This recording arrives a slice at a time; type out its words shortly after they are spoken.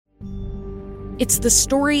It's the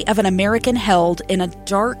story of an American held in a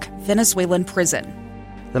dark Venezuelan prison.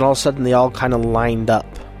 Then all of a sudden they all kind of lined up.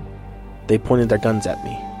 They pointed their guns at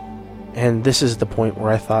me. And this is the point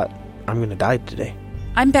where I thought, I'm going to die today.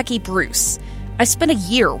 I'm Becky Bruce. I spent a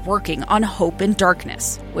year working on Hope in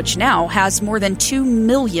Darkness, which now has more than 2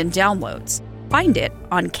 million downloads. Find it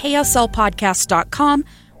on kslpodcast.com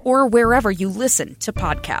or wherever you listen to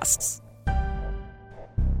podcasts.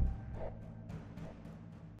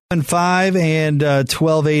 5 and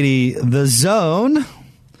 1280 The Zone.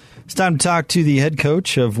 It's time to talk to the head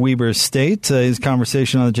coach of Weber State. His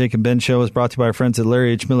conversation on the Jake and Ben Show is brought to you by our friends at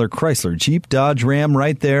Larry H. Miller Chrysler, Jeep, Dodge, Ram,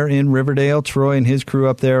 right there in Riverdale. Troy and his crew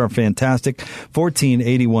up there are fantastic.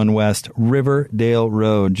 1481 West Riverdale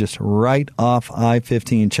Road, just right off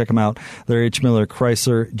I-15. Check them out. Larry H. Miller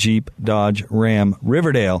Chrysler, Jeep, Dodge, Ram,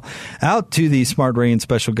 Riverdale. Out to the Smart Rain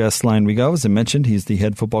special guest line we go. As I mentioned, he's the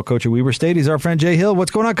head football coach at Weber State. He's our friend Jay Hill.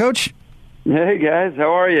 What's going on, Coach? Hey, guys.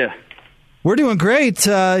 How are you? We're doing great.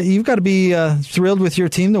 You've got to be thrilled with your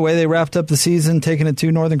team, the way they wrapped up the season, taking it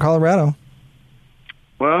to Northern Colorado.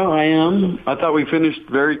 Well, I am. I thought we finished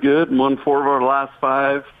very good and won 4 of our last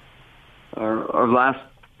 5. Our last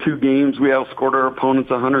 2 games, we outscored our opponents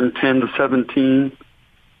 110-17.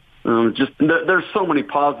 There's so many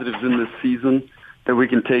positives in this season that we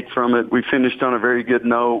can take from it. We finished on a very good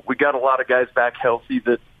note. We got a lot of guys back healthy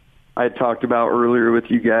that I had talked about earlier with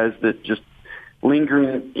you guys, that just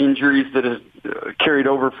lingering injuries that have carried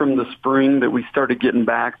over from the spring that we started getting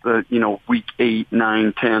back week 8,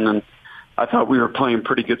 9, 10, and I thought we were playing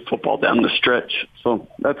pretty good football down the stretch. So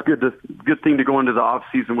that's good thing to go into the off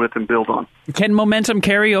season with and build on. Can momentum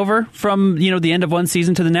carry over from the end of one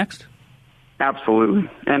season to the next? Absolutely,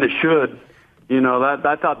 and it should.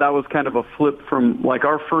 I thought that was kind of a flip from like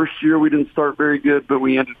our first year. We didn't start very good, but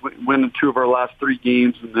we ended winning 2 of our last 3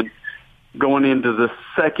 games, and then going into the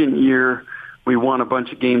second year, we won a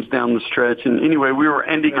bunch of games down the stretch. And anyway, we were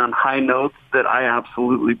ending on high notes that I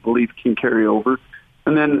absolutely believe can carry over.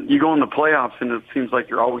 And then you go in the playoffs, and it seems like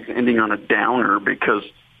you're always ending on a downer because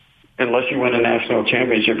unless you win a national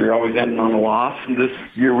championship, you're always ending on a loss. And this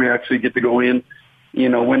year we actually get to go in,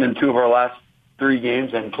 winning 2 of our last 3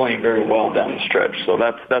 games and playing very well down the stretch. So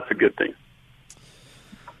that's a good thing.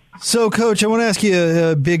 So, Coach, I want to ask you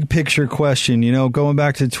a big picture question. Going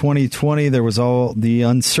back to 2020, there was all the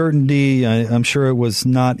uncertainty. I'm sure it was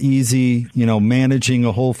not easy, managing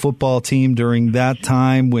a whole football team during that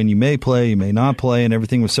time when you may play, you may not play, and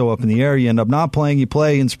everything was so up in the air. You end up not playing. You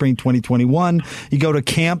play in spring 2021. You go to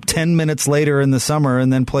camp 10 minutes later in the summer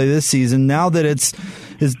and then play this season. Now that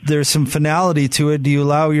there's some finality to it, do you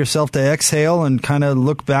allow yourself to exhale and kind of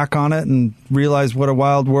look back on it and realize what a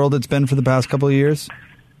wild world it's been for the past couple of years?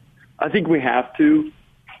 I think we have to.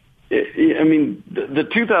 The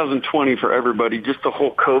 2020 for everybody, just the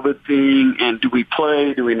whole COVID thing, and do we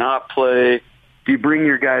play, do we not play? Do you bring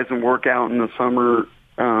your guys and work out in the summer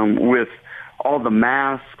with all the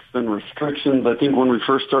masks and restrictions? I think when we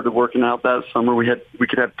first started working out that summer, we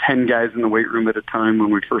could have 10 guys in the weight room at a time when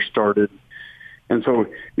we first started. And so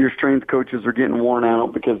your strength coaches are getting worn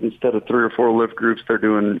out because instead of 3 or 4 lift groups, they're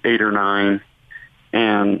doing 8 or 9.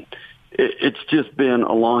 And it's just been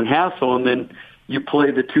a long hassle. And then you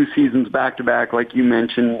play the 2 seasons back to back, like you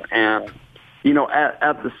mentioned. And,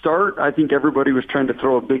 at the start, I think everybody was trying to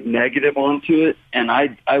throw a big negative onto it. And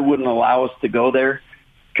I wouldn't allow us to go there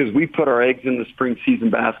because we put our eggs in the spring season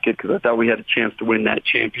basket because I thought we had a chance to win that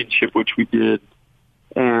championship, which we did.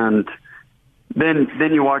 And then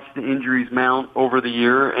you watch the injuries mount over the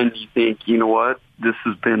year and you think, you know what? This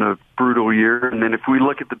has been a brutal year. And then if we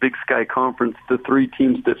look at the Big Sky Conference, the 3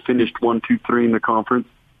 teams that finished 1, 2, 3 in the conference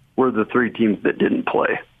were the 3 teams that didn't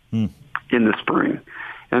play in the spring.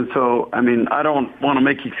 And so, I don't want to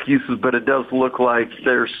make excuses, but it does look like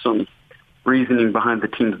there's some reasoning behind the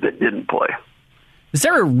teams that didn't play. Is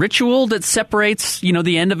there a ritual that separates,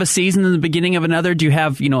 the end of a season and the beginning of another? Do you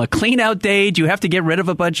have, a clean out day? Do you have to get rid of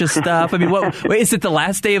a bunch of stuff? Is it the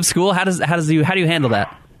last day of school? How do you handle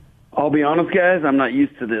that? I'll be honest, guys, I'm not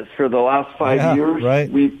used to this. For the last 5 years, right.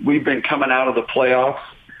 We've been coming out of the playoffs,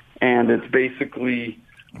 and it's basically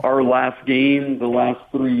our last game. The last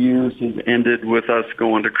 3 years has ended with us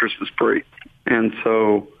going to Christmas break. And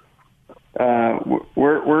so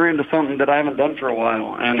we're into something that I haven't done for a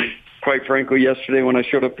while. And quite frankly, yesterday when I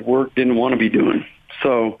showed up to work, didn't want to be doing.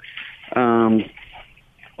 So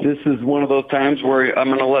this is one of those times where I'm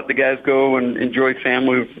going to let the guys go and enjoy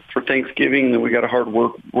family for Thanksgiving. And then we got a hard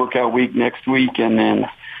workout week next week, and then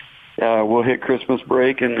we'll hit Christmas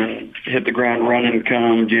break and then hit the ground running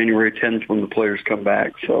come January 10th when the players come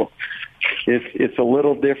back. So it's a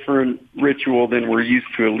little different ritual than we're used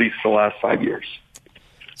to at least the last 5 years.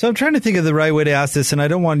 So I'm trying to think of the right way to ask this, and I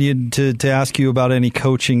don't want you to ask you about any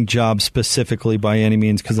coaching job specifically by any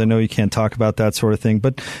means, because I know you can't talk about that sort of thing.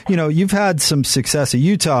 But, you've had some success at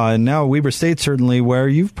Utah and now Weber State, certainly, where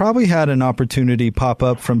you've probably had an opportunity pop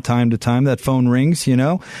up from time to time. That phone rings,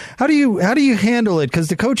 How do you handle it? Because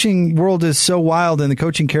the coaching world is so wild, and the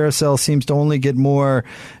coaching carousel seems to only get more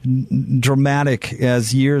dramatic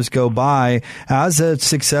as years go by. As a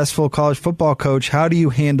successful college football coach, how do you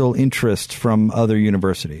handle interest from other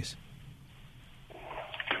universities?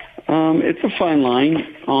 It's a fine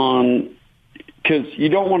line because you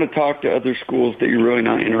don't want to talk to other schools that you're really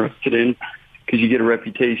not interested in, because you get a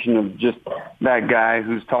reputation of just that guy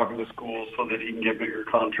who's talking to schools so that he can get bigger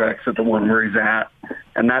contracts at the one where he's at.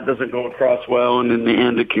 And that doesn't go across well, and in the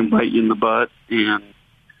end it can bite you in the butt. And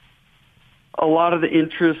a lot of the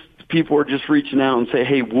interest, people are just reaching out and say,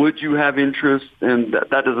 hey, would you have interest? And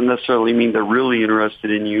that doesn't necessarily mean they're really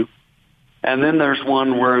interested in you. And then there's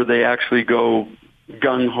one where they actually go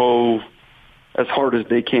gung-ho as hard as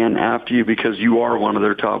they can after you because you are one of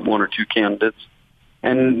their top one or two candidates.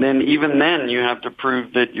 And then even then you have to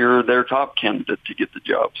prove that you're their top candidate to get the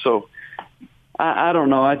job. So I don't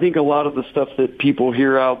know. I think a lot of the stuff that people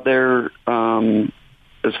hear out there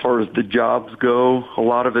as far as the jobs go, a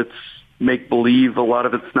lot of it's make-believe, a lot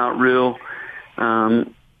of it's not real.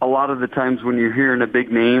 A lot of the times when you're hearing a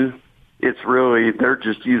big name, it's really, they're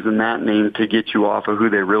just using that name to get you off of who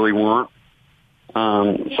they really want.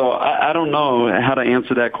 So I don't know how to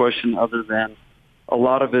answer that question other than a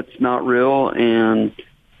lot of it's not real. And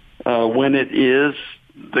when it is,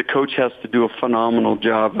 the coach has to do a phenomenal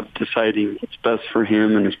job of deciding what's best for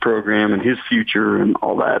him and his program and his future and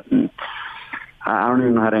all that. And I don't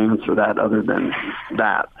even know how to answer that other than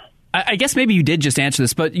that. I guess maybe you did just answer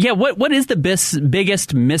this, but yeah, what is the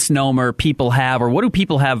biggest misnomer people have, or what do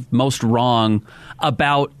people have most wrong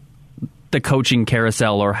about the coaching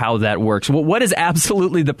carousel or how that works? What is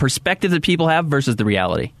absolutely the perspective that people have versus the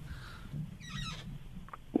reality?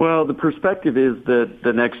 Well, the perspective is that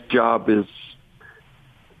the next job is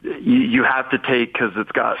you have to take because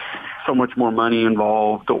it's got so much more money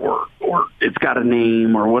involved, or it's got a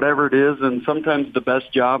name or whatever it is, and sometimes the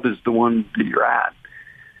best job is the one that you're at.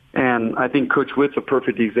 And I think Coach Witt's a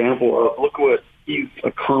perfect example of look what he's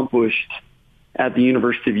accomplished at the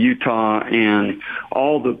University of Utah and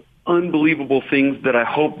all the unbelievable things that I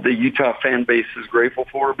hope the Utah fan base is grateful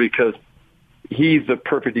for, because he's a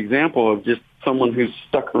perfect example of just someone who's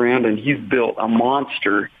stuck around and he's built a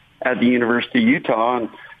monster at the University of Utah. And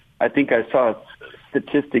I think I saw a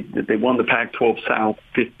statistic that they won the Pac-12 South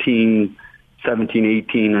 15, 17,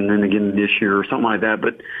 18, and then again this year or something like that.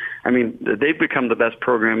 But I mean, they've become the best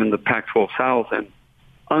program in the Pac-12 South, and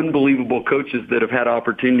unbelievable coaches that have had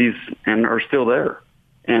opportunities and are still there.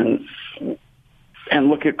 And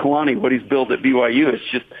look at Kalani, what he's built at BYU. It's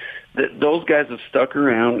just that those guys have stuck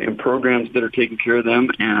around in programs that are taking care of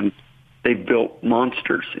them, and they've built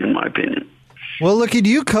monsters, in my opinion. Well, look at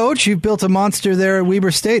you, Coach. You've built a monster there at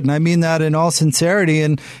Weber State, and I mean that in all sincerity.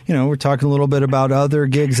 And, we're talking a little bit about other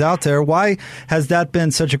gigs out there. Why has that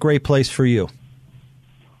been such a great place for you?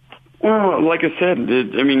 Well, like I said,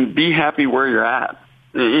 be happy where you're at.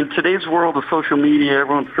 In today's world of social media,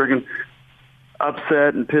 everyone's friggin'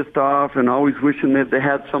 upset and pissed off and always wishing that they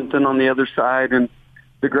had something on the other side, and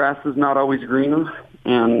the grass is not always greener.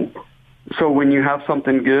 And so when you have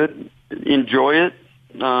something good, enjoy it.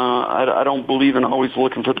 I don't believe in always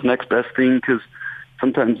looking for the next best thing, because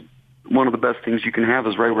sometimes one of the best things you can have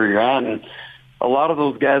is right where you're at. And a lot of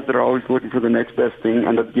those guys that are always looking for the next best thing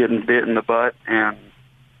end up getting bit in the butt. And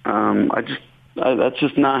that's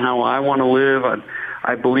just not how I want to live.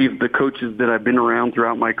 I believe the coaches that I've been around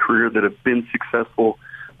throughout my career that have been successful,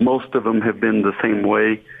 most of them have been the same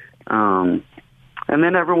way. And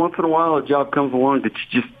then every once in a while a job comes along that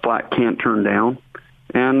you just flat can't turn down.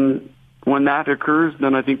 And when that occurs,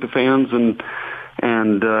 then I think the fans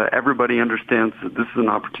and everybody understands that this is an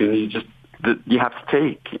opportunity just that you have to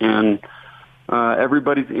take. And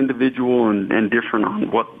everybody's individual and different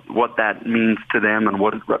on what that means to them and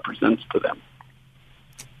what it represents to them.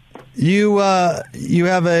 You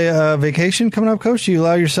have a vacation coming up, Coach? Do you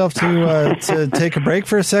allow yourself to take a break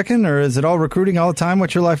for a second, or is it all recruiting all the time?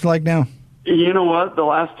 What's your life like now? You know what? The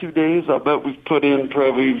last 2 days, I bet we've put in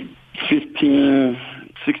probably 15,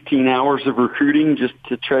 16 hours of recruiting just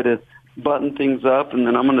to try to button things up, and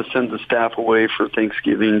then I'm going to send the staff away for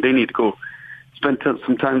Thanksgiving. They need to go spend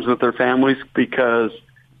some time with their families, because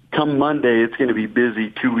come Monday it's going to be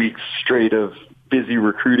busy, 2 weeks straight of busy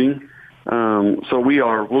recruiting. So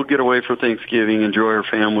we'll get away for Thanksgiving, enjoy our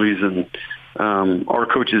families, and our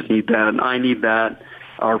coaches need that, and I need that.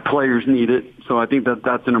 our players need it. So I think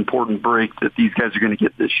that's an important break that these guys are going to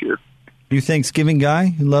get this year. You Thanksgiving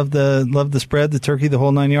guy? You love the spread, the turkey, the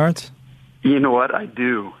whole 9 yards? You know what? I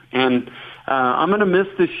do. And I'm going to miss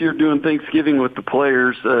this year doing Thanksgiving with the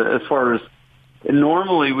players as far as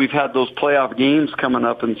normally we've had those playoff games coming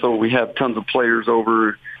up, and so we have tons of players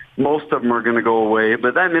over. Most of them are going to go away.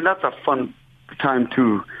 But, I mean, that's a fun time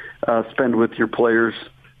to spend with your players.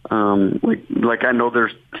 Like I know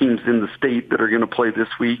there's teams in the state that are going to play this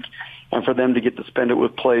week, and for them to get to spend it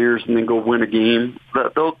with players and then go win a game,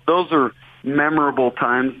 those are memorable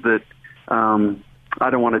times that I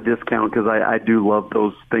don't want to discount because I do love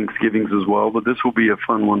those Thanksgivings as well. But this will be a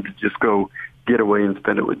fun one to just go get away and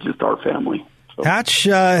spend it with just our family. So. Hatch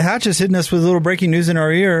is hitting us with a little breaking news in our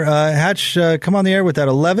ear. Hatch, come on the air with that.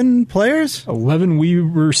 11 players? 11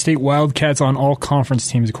 Weber State Wildcats on all conference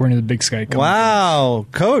teams, according to the Big Sky. Wow.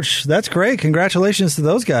 Coach, that's great. Congratulations to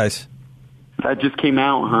those guys. That just came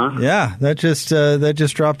out, huh? Yeah, that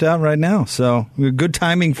just dropped out right now. So good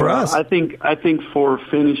timing for us. I think for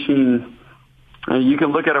finishing, you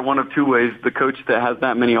can look at it one of two ways. The coach that has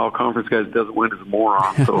that many all-conference guys doesn't win is a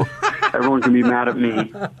moron, so everyone can be mad at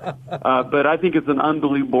me. But I think it's an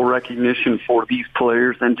unbelievable recognition for these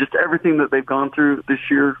players and just everything that they've gone through this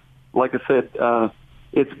year. Like I said,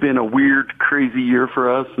 it's been a weird, crazy year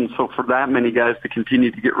for us, and so for that many guys to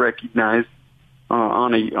continue to get recognized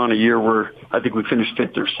on a year where I think we finished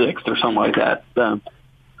 5th or 6th or something like that,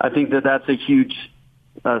 I think that's a huge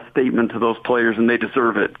statement to those players, and they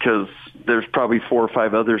deserve it because there's probably 4 or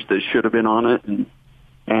 5 others that should have been on it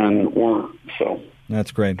and weren't. So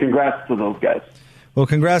that's great. Congrats to those guys. Well,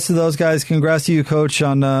 congrats to those guys. Congrats to you, Coach,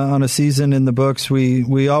 on a season in the books.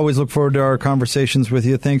 We always look forward to our conversations with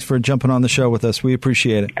you. Thanks for jumping on the show with us. We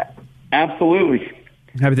appreciate it. Absolutely.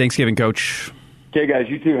 Happy Thanksgiving, Coach. Okay, guys.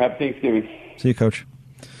 You too. Happy Thanksgiving. See you, Coach.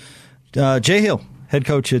 Jay Hill, head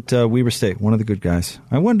coach at Weber State, one of the good guys.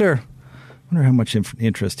 I wonder how much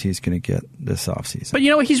interest he's going to get this offseason. But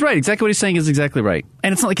you know what? He's right. Exactly what he's saying is exactly right.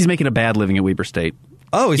 And it's not like he's making a bad living at Weber State.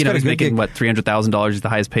 Oh, he's making, $300,000. He's the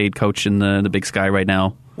highest paid coach in the Big Sky right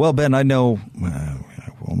now. Well, Ben, I know, I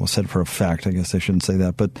almost said for a fact, I guess I shouldn't say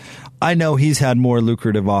that, but I know he's had more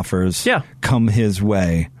lucrative offers come his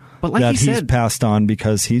way but like he's passed on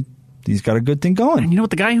because he's got a good thing going. And you know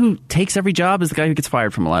what? The guy who takes every job is the guy who gets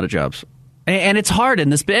fired from a lot of jobs. And it's hard in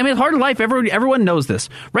this. I mean, it's hard in life. Everyone knows this.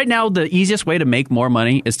 Right now, the easiest way to make more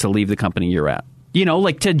money is to leave the company you're at. You know,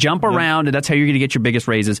 like to jump around, and that's how you're going to get your biggest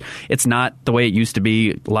raises. It's not the way it used to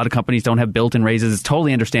be. A lot of companies don't have built-in raises. It's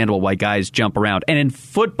totally understandable why guys jump around. And in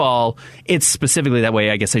football, it's specifically that way,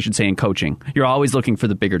 I guess I should say, in coaching. You're always looking for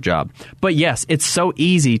the bigger job. But yes, it's so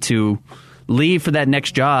easy to leave for that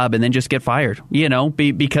next job and then just get fired,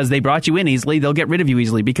 because they brought you in easily. They'll get rid of you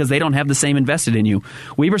easily because they don't have the same invested in you.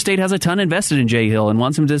 Weber State has a ton invested in Jay Hill and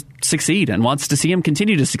wants him to succeed and wants to see him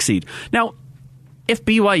continue to succeed. Now, if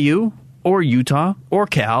BYU or Utah or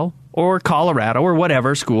Cal or Colorado or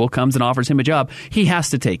whatever school comes and offers him a job, he has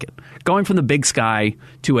to take it. Going from the Big Sky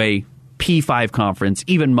to a P5 conference,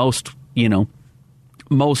 even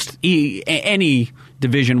any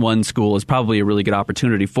Division I school is probably a really good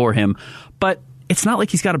opportunity for him. But it's not like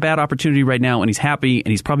he's got a bad opportunity right now, and he's happy, and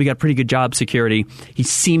he's probably got pretty good job security. He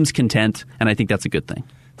seems content, and I think that's a good thing.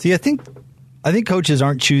 See, I think coaches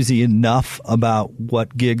aren't choosy enough about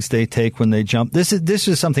what gigs they take when they jump. This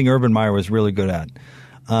is something Urban Meyer was really good at.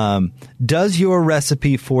 Does your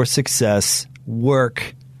recipe for success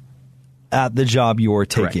work at the job you're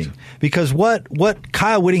taking? Correct. Because what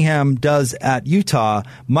Kyle Whittingham does at Utah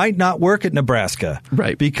might not work at Nebraska.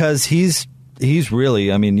 Right. Because he's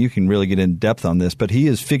really, I mean, you can really get in depth on this, but he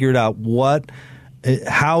has figured out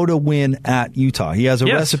how to win at Utah. He has a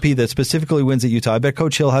recipe that specifically wins at Utah. I bet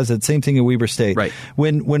Coach Hill has that same thing at Weber State. Right.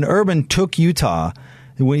 When Urban took Utah,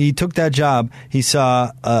 when he took that job, he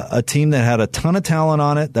saw a team that had a ton of talent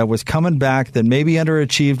on it, that was coming back, that maybe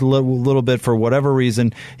underachieved a little bit for whatever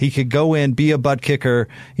reason. He could go in, be a butt kicker,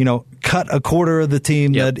 cut a quarter of the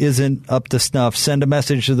team that isn't up to snuff, send a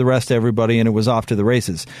message to the rest of everybody, and it was off to the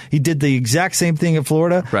races. He did the exact same thing at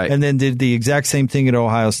Florida, and then did the exact same thing at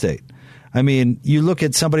Ohio State. I mean, you look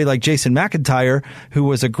at somebody like Jason McIntyre, who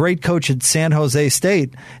was a great coach at San Jose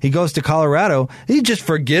State. He goes to Colorado. Did he just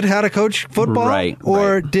forget how to coach football? Right.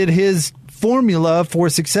 Or did his formula for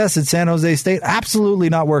success at San Jose State absolutely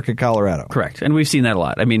not work at Colorado? Correct. And we've seen that a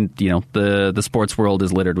lot. I mean, the sports world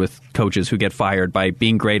is littered with coaches who get fired by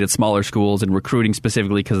being great at smaller schools and recruiting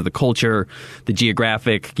specifically because of the culture, the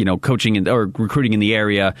geographic, coaching or recruiting in the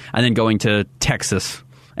area, and then going to Texas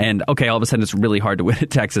And, okay, all of a sudden it's really hard to win at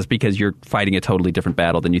Texas because you're fighting a totally different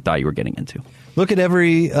battle than you thought you were getting into. Look at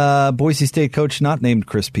every Boise State coach not named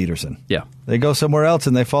Chris Peterson. Yeah. They go somewhere else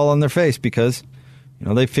and they fall on their face because,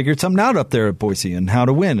 they figured something out up there at Boise and how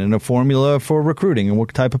to win and a formula for recruiting and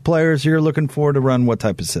what type of players you're looking for to run what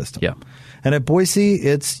type of system. Yeah. And at Boise,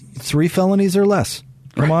 it's 3 felonies or less.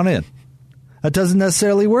 Come on in. That doesn't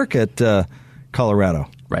necessarily work at Colorado.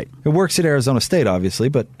 Right. It works at Arizona State, obviously,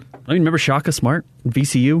 but... I mean, remember Shaka Smart,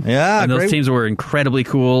 VCU? Yeah, and those great. teams were incredibly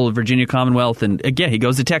cool, Virginia Commonwealth, and again, he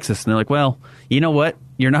goes to Texas, and they're like, well, you know what?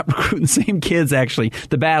 You're not recruiting the same kids, actually.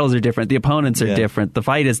 The battles are different. The opponents are different. The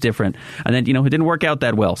fight is different. And then, it didn't work out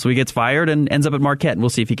that well. So he gets fired and ends up at Marquette, and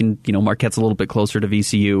we'll see if he can, Marquette's a little bit closer to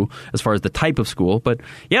VCU as far as the type of school. But,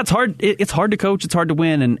 yeah, it's hard. It's hard to coach. It's hard to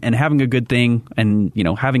win, and having a good thing and,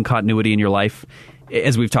 having continuity in your life,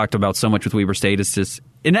 as we've talked about so much with Weber State, it's just...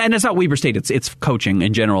 And it's not Weber State. It's coaching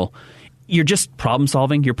in general. You're just problem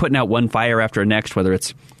solving. You're putting out one fire after the next, whether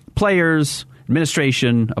it's players,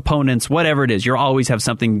 administration, opponents, whatever it is. You always have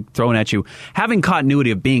something thrown at you. Having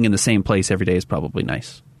continuity of being in the same place every day is probably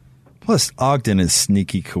nice. Plus, Ogden is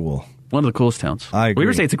sneaky cool. One of the coolest towns. I agree.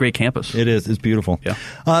 Weber State's a great campus. It is. It's beautiful.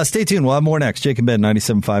 Yeah. Stay tuned. We'll have more next. Jake and Ben,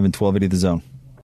 97.5 and 1280 The Zone.